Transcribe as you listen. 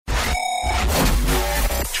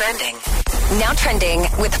trending. Now trending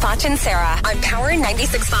with Foch and Sarah on Power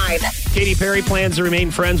 96.5. Katy Perry plans to remain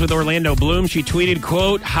friends with Orlando Bloom. She tweeted,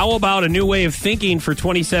 quote, "How about a new way of thinking for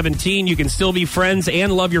 2017? You can still be friends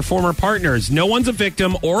and love your former partners. No one's a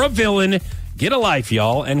victim or a villain. Get a life,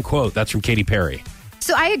 y'all." End quote. That's from Katy Perry.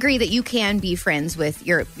 So I agree that you can be friends with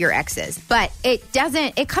your exes, but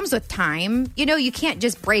it comes with time. You know, you can't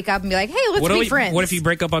just break up and be like, hey, let's be friends. What if you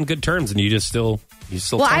break up on good terms and you still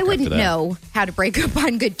well, talk I wouldn't after that? know how to break up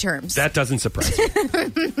on good terms. That doesn't surprise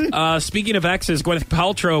me. Speaking of exes, Gwyneth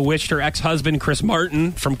Paltrow wished her ex-husband Chris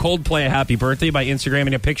Martin from Coldplay a happy birthday by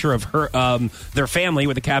Instagramming a picture of her their family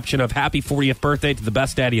with a caption of "Happy 40th birthday to the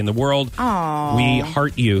best daddy in the world. Aww. We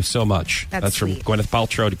heart you so much." That's from sweet. Gwyneth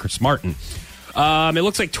Paltrow to Chris Martin. It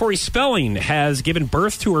looks like Tori Spelling has given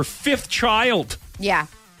birth to her 5th child. Yeah.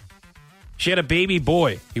 She had a baby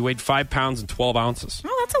boy. He weighed 5 pounds and 12 ounces.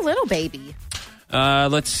 Oh, that's a little baby.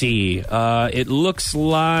 Let's see. It looks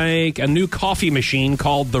like a new coffee machine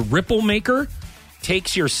called the Ripple Maker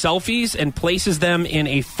takes your selfies and places them in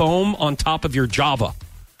a foam on top of your Java.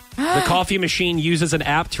 The coffee machine uses an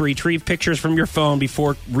app to retrieve pictures from your phone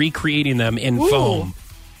before recreating them in foam.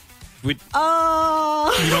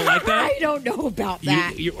 Oh. You don't like that? I don't know about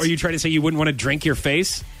that. Are you trying to say you wouldn't want to drink your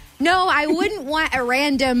face? No, I wouldn't want a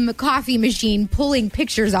random coffee machine pulling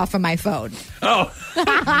pictures off of my phone. Oh.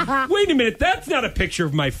 Wait a minute. That's not a picture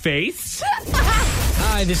of my face.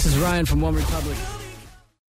 Hi, this is Ryan from One Republic.